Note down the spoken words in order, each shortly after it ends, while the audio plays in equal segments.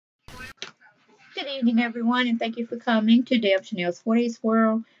Good evening, everyone, and thank you for coming to Deb Chanel's 40s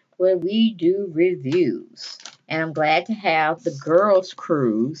World, where we do reviews. And I'm glad to have the girls'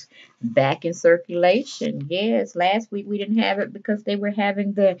 cruise back in circulation. Yes, last week we didn't have it because they were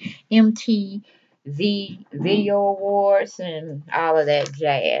having the MTV Video Awards and all of that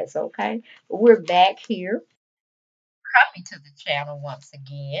jazz, okay? But we're back here coming to the channel once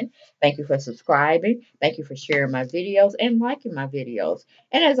again. Thank you for subscribing. Thank you for sharing my videos and liking my videos.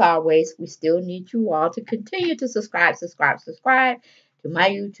 And as always, we still need you all to continue to subscribe to my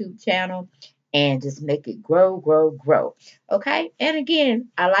YouTube channel and just make it grow. Okay? And again,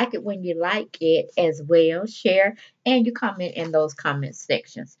 I like it when you like it as well, share, and you comment in those comment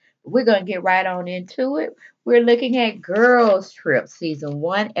sections. We're going to get right on into it. We're looking at Girls Trip, Season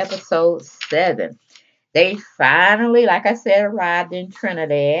 1, Episode 7. They finally, like I said, arrived in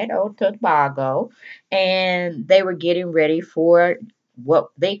Trinidad or Tobago, and they were getting ready for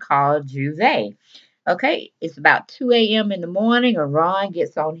what they call Juve. Okay, it's about 2 a.m. in the morning, and Ron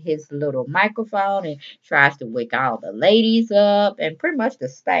gets on his little microphone and tries to wake all the ladies up and pretty much the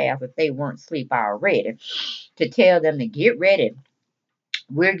staff, if they weren't asleep already, to tell them to get ready.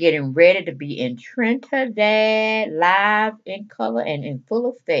 We're getting ready to be in Trinidad, live in color and in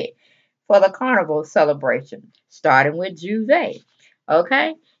full effect for the carnival celebration, starting with Juve.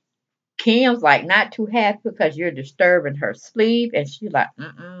 Okay? Kim's like not too happy because you're disturbing her sleep, and she's like,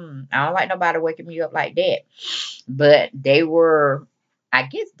 I don't like nobody waking me up like that. But they were, I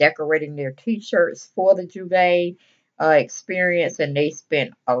guess, decorating their t-shirts for the Juve experience, and they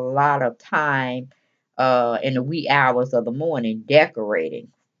spent a lot of time in the wee hours of the morning decorating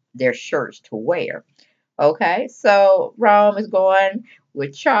their shirts to wear. Okay, so Rome is going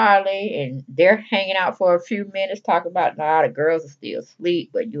with Charlie, and they're hanging out for a few minutes, talking about, nah, the girls are still asleep,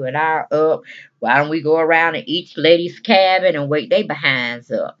 but you and I are up. Why don't we go around to each lady's cabin and wake their behinds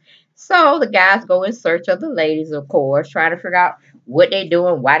up? So the guys go in search of the ladies, of course, trying to figure out what they're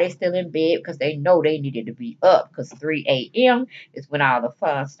doing, why they're still in bed, because they know they needed to be up, because 3 a.m. is when all the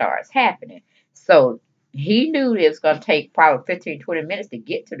fun starts happening. So he knew it was going to take probably 15, 20 minutes to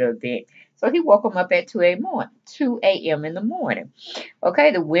get to the event. So he woke them up at 2 a.m. in the morning.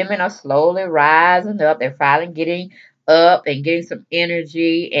 Okay, the women are slowly rising up. They're finally getting up and getting some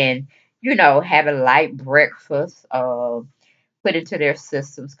energy and, having light breakfast put into their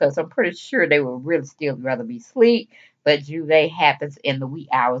systems because I'm pretty sure they would really still rather be asleep. But Juve happens in the wee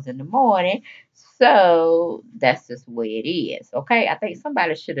hours in the morning. So that's just the way it is. Okay, I think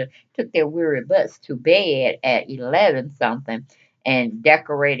somebody should have took their weary butts to bed at 11 something and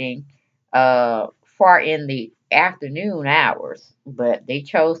decorating far in the afternoon hours, but they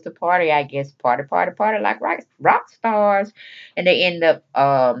chose to party, I guess, party like rock stars, and they end up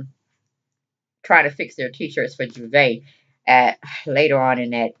trying to fix their t-shirts for Juve at later on in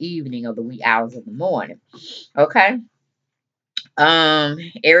that evening of the wee hours of the morning. Okay.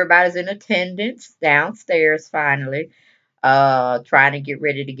 Everybody's in attendance downstairs finally, trying to get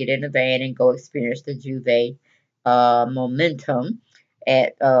ready to get in the van and go experience the Juve momentum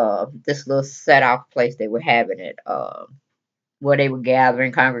at this little set off place they were having it. Where they were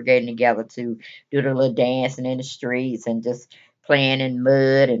gathering, congregating together to do the little dancing in the streets and just playing in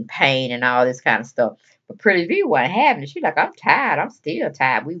mud and paint and all this kind of stuff. But Pretty V wasn't having it. She's like, I'm tired. I'm still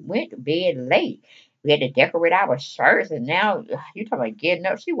tired. We went to bed late. We had to decorate our shirts, and now you talking about getting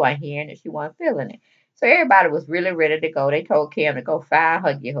up. She wasn't hearing it. She wasn't feeling it. So everybody was really ready to go. They told Kim to go find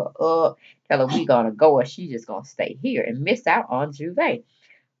her, get her up, tell her we gonna go, and she's just gonna stay here and miss out on Juve.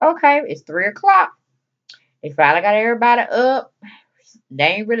 Okay, it's 3 o'clock. They finally got everybody up. They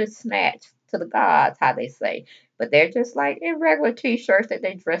ain't really snatched to the gods, how they say. But they're just like in regular t-shirts that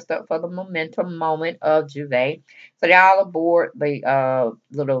they dressed up for the momentum moment of Juve. So they all aboard the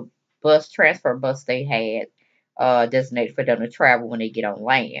little transfer bus they had designated for them to travel when they get on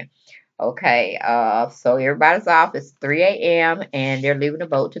land. Okay, so everybody's off. It's 3 a.m. and they're leaving the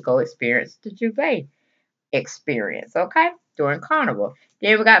boat to go experience the Juve experience, okay, during carnival.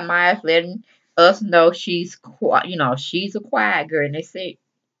 Then we got Maya letting us know she's quiet, she's a quiet girl. And they say,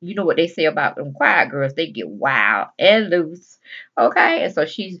 you know what they say about them quiet girls, they get wild and loose, okay? And so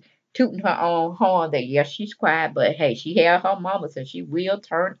she's tooting her own horn that, yeah, she's quiet, but hey, she had her moments and she will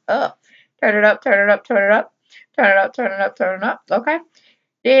turn up. Turn it up, turn it up, turn it up, turn it up, turn it up, turn it up, okay?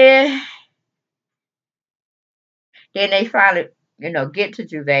 Then Then they finally, get to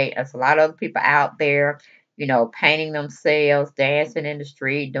Juve. There's a lot of other people out there, painting themselves, dancing in the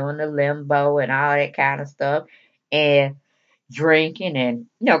street, doing the limbo and all that kind of stuff, and drinking and,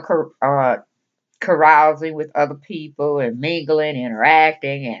 carousing with other people and mingling,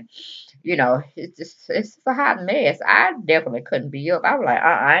 interacting, and it's just a hot mess. I definitely couldn't be up. I was like,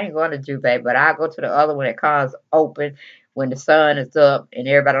 I ain't going to Juve, but I'll go to the other one that comes open when the sun is up and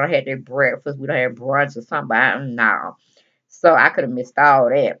everybody don't have their breakfast. We don't have brunch or something. No. So I could have missed all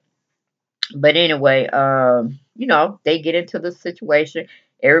that. But anyway, they get into the situation.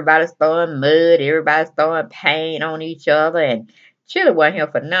 Everybody's throwing mud, everybody's throwing paint on each other, and Chili wasn't here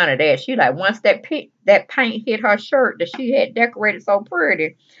for none of that. She like once that paint hit her shirt that she had decorated so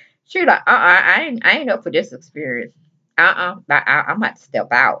pretty, she like, I ain't up for this experience. I'm about to step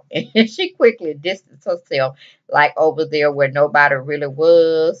out. And she quickly distanced herself, like over there where nobody really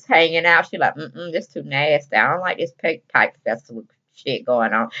was hanging out. She like, this too nasty. I don't like this paint pipe festival shit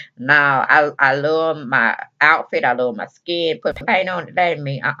going on. No, I love my outfit. I love my skin. Put paint on it. That ain't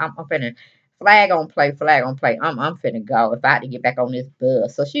me. I'm finna flag on play. I'm finna go if I had to get back on this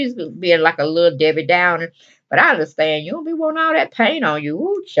bus. So she's being like a little Debbie Downer. But I understand you don't be wanting all that paint on you.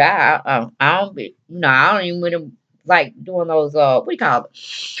 Ooh, child. I don't be, I don't even want to like doing those, what do you call it?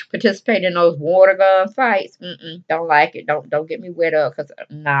 Participate in those water gun fights. Don't like it. Don't get me wet up because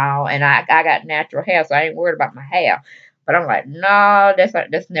no. And I got natural hair, so I ain't worried about my hair. But I'm like, no,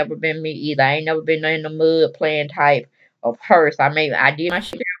 that's never been me either. I ain't never been in the mud playing type of person. I did my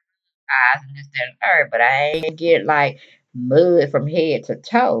shit eyes and this, that, and third, but I ain't get like mud from head to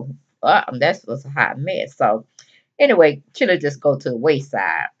toe. That was a hot mess. So anyway, Chilla just go to the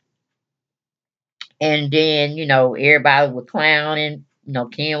wayside. And then, everybody was clowning.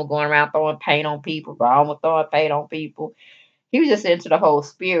 Ken was going around throwing paint on people. Ron was throwing paint on people. He was just into the whole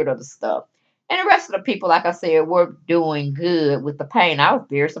spirit of the stuff. And the rest of the people, like I said, were doing good with the paint. I was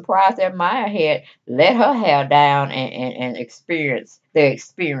very surprised that Maya had let her hair down and experience the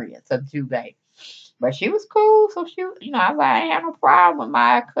experience of Juve. But she was cool, so I was like, I ain't had no problem with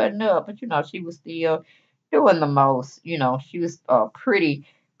Maya cutting up, but she was still doing the most. She was a pretty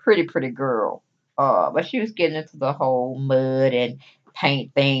girl. But she was getting into the whole mud and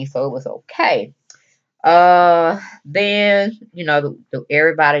paint thing, so it was okay. Then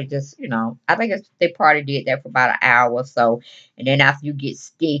everybody just I think they probably did that for about an hour or so, and then after you get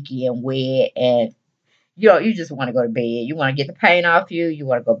sticky and wet and you just want to go to bed. You want to get the paint off you. You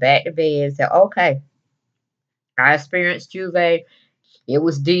want to go back to bed and say, okay, I experienced Juve. It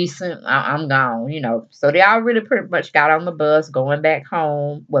was decent. I'm gone, So they all really pretty much got on the bus going back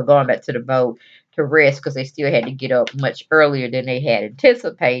home. Well, going back to the boat to rest because they still had to get up much earlier than they had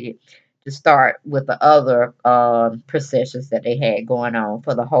anticipated to start with the other processions that they had going on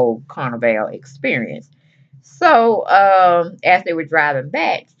for the whole Carnival experience. So as they were driving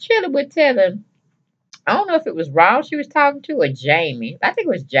back, Chilla would tell them, I don't know if it was Ron she was talking to or Jamie. I think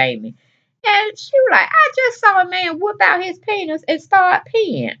it was Jamie. And she was like, I just saw a man whip out his penis and start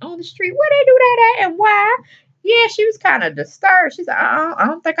peeing on the street. Where they do that at and why? Yeah, she was kind of disturbed. She said, I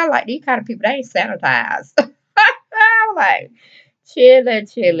don't think I like these kind of people. They ain't sanitized. I was like, chilling.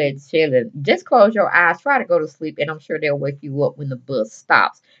 Just close your eyes. Try to go to sleep, and I'm sure they'll wake you up when the bus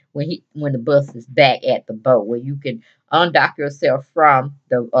stops. When the bus is back at the boat, where you can undock yourself from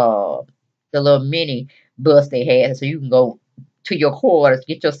the little mini bus they had, so you can go to your quarters,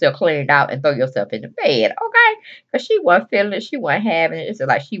 get yourself cleaned out, and throw yourself in the bed. Okay, because she wasn't feeling it, she wasn't having it. It's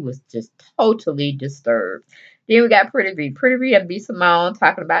like she was just totally disturbed. Then we got Pretty V. Pretty V and B Simone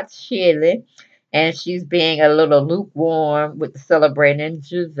talking about chili and she's being a little lukewarm with the celebrating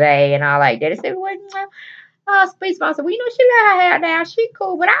Juve and all like that. They said, well, Space Mom said, well, she let her hair down. She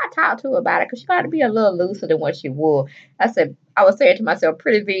cool, but I talked to her about it because she got to be a little looser than what she wore. I was saying to myself,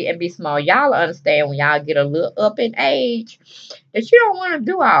 Pretty V and Be Small, y'all understand when y'all get a little up in age that you don't want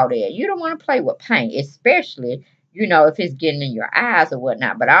to do all that. You don't want to play with paint, especially, if it's getting in your eyes or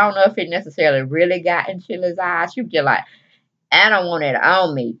whatnot. But I don't know if it necessarily really got in Sheila's eyes. She was just like, I don't want it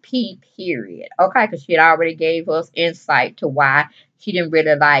on me, period. Okay, because she had already gave us insight to why she didn't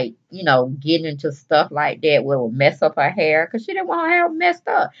really like, getting into stuff like that where it would mess up her hair because she didn't want her hair messed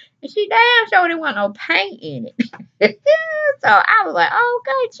up. And she damn sure didn't want no paint in it. So I was like,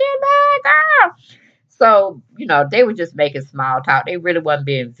 okay, chill out, girl. So, they were just making small talk. They really wasn't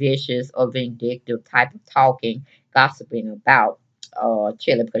being vicious or vindictive type of talking, gossiping about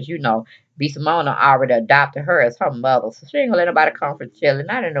Chili because B Simona already adopted her as her mother. So she ain't gonna let nobody come for Chili,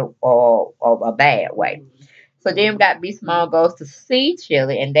 not in a bad way. So then we got B Simone goes to see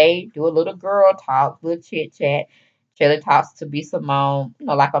Chili and they do a little girl talk, little chit chat. Chili talks to B Simone,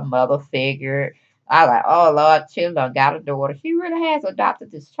 like a mother figure. I like, oh Lord, Chili done got a daughter. She really has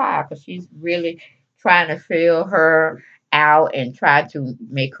adopted this child because she's really trying to fill her out and try to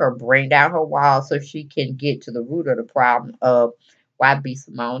make her bring down her walls so she can get to the root of the problem of why B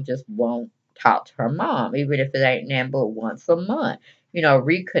Simone just won't talk to her mom, even if it ain't nothing but once a month.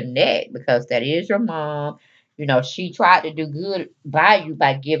 Reconnect, because that is your mom. She tried to do good by you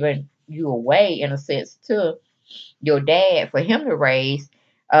by giving you away, in a sense, to your dad for him to raise,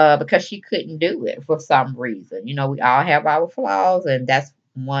 because she couldn't do it for some reason. We all have our flaws, and that's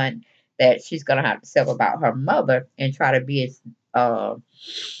one that she's gonna have to self about her mother and uh,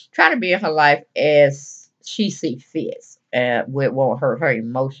 try to be in her life as she sees fit, it won't hurt her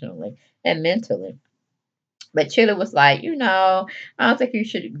emotionally and mentally. But Chilla was like, I don't think you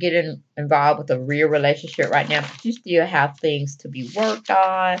should get involved with a real relationship right now, because you still have things to be worked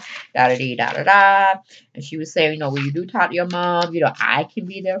on, da da da da da da. And she was saying, when you do talk to your mom, I can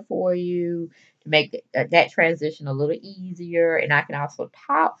be there for you to make that transition a little easier. And I can also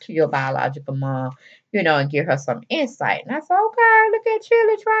talk to your biological mom, and give her some insight. And I said, okay, look at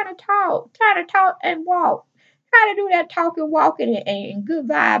Chilla trying to talk and walk. Try to do that talking, walking, and good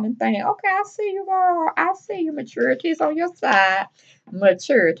vibe and thing. Okay, I see you, girl. I see you. Maturity is on your side.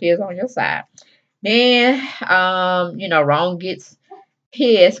 Maturity is on your side. Then, Ron gets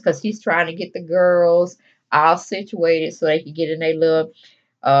pissed because he's trying to get the girls all situated so they can get in their little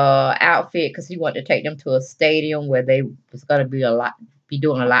outfit, because he wanted to take them to a stadium where they was gonna be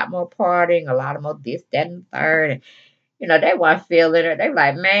doing a lot more partying, a lot of more this, that, and the third. And they weren't feeling it. They were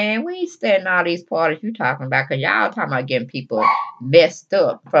like, man, we ain't standing all these parties you talking about, because y'all talking about getting people messed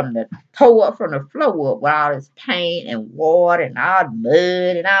up from the toe up from the floor up with all this paint and water and all the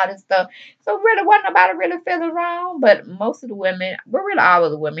mud and all this stuff. So really wasn't nobody really feeling wrong, but most of the women, well, really all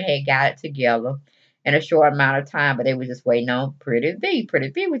of the women had got it together in a short amount of time, but they were just waiting on Pretty V. Pretty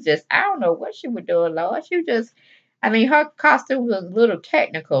V was just, I don't know what she was doing, Lord. She just, I mean, her costume was a little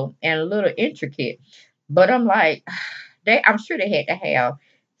technical and a little intricate, but I'm like, I'm sure they had to have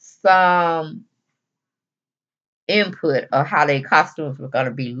some input of how their costumes were going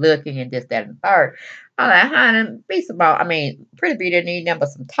to be looking and this, that, and the third. I'm like, honey, be small. I mean, Pretty B didn't need number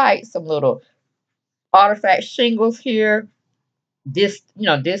some tights, some little artifact shingles here, this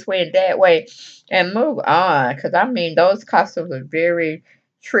way and that way, and move on. Because I mean, those costumes are very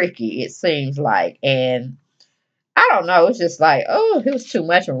tricky, it seems like, and I don't know. It's just like, oh, it was too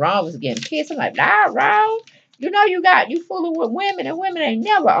much, and Ron was getting pissed. I'm like, nah, Ron. You fooling with women, and women ain't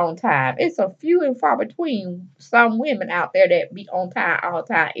never on time. It's a few and far between some women out there that be on time all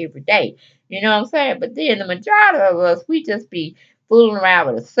the time every day. You know what I'm saying? But then the majority of us, we just be fooling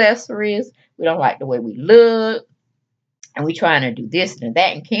around with accessories. We don't like the way we look, and we trying to do this and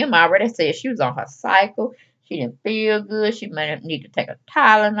that. And Kim already said she was on her cycle. She didn't feel good. She might need to take a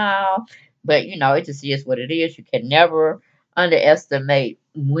Tylenol. But it just is what it is. You can never underestimate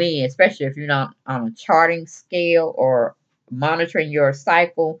when, especially if you're not on a charting scale or monitoring your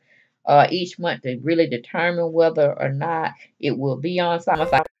cycle each month to really determine whether or not it will be on cycle.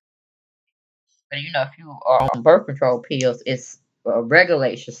 But if you are on birth control pills, it's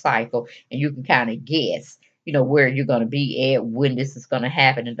regulates your cycle, and you can kind of guess, where you're going to be at, when this is going to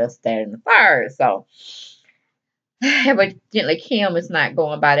happen, and this, that, and the third. So, evidently, Kim is not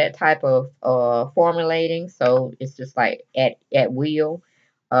going by that type of formulating. So it's just like at will.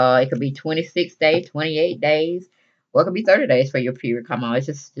 It could be 26 days, 28 days, or it could be 30 days for your period. Come on, it's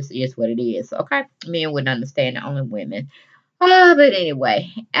just is what it is. Okay, men wouldn't understand it, only women. But anyway,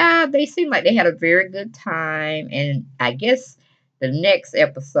 they seem like they had a very good time, and I guess the next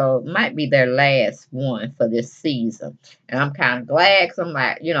episode might be their last one for this season. And I'm kind of glad, because I'm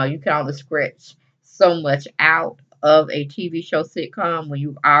like, you can only scratch so much out of a TV show sitcom when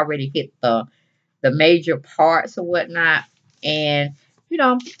you've already hit the major parts or whatnot. And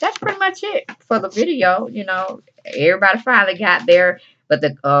that's pretty much it for the video. Everybody finally got there, but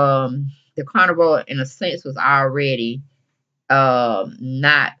the carnival, in a sense, was already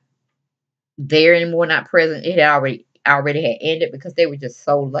not there anymore, not present. It had already had ended, because they were just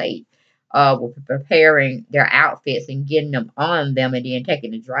so late with preparing their outfits and getting them on them, and then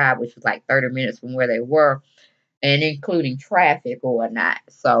taking the drive, which was like 30 minutes from where they were, and including traffic or whatnot.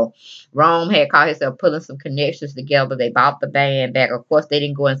 So Rome had caught himself putting some connections together. They bought the band back. Of course, they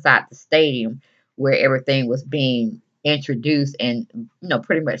didn't go inside the stadium where everything was being introduced and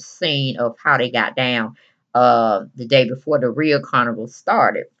pretty much seen of how they got down the day before the real carnival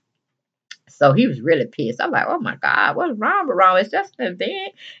started. So he was really pissed. I'm like, oh my God, what's wrong with Ron? It's just an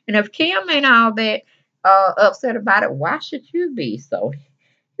event. And if Kim ain't all that upset about it, why should you be? So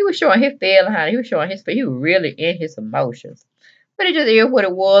he was showing his feeling, honey. He was showing his, he was really in his emotions. But it just is what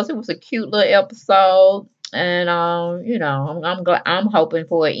it was. It was a cute little episode, and I'm glad, I'm hoping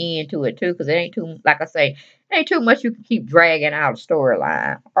for an end to it too, because it ain't too, like I say, it ain't too much you can keep dragging out a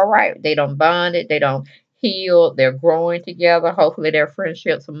storyline. All right, they don't bond it, they don't heal, they're growing together. Hopefully, their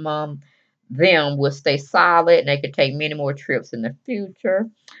friendships among them will stay solid and they can take many more trips in the future.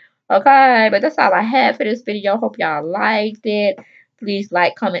 Okay, but that's all I have for this video. Hope y'all liked it. Please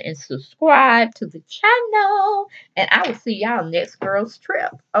like, comment, and subscribe to the channel. And I will see y'all next girl's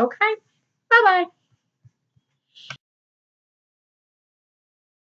trip. Okay? Bye-bye.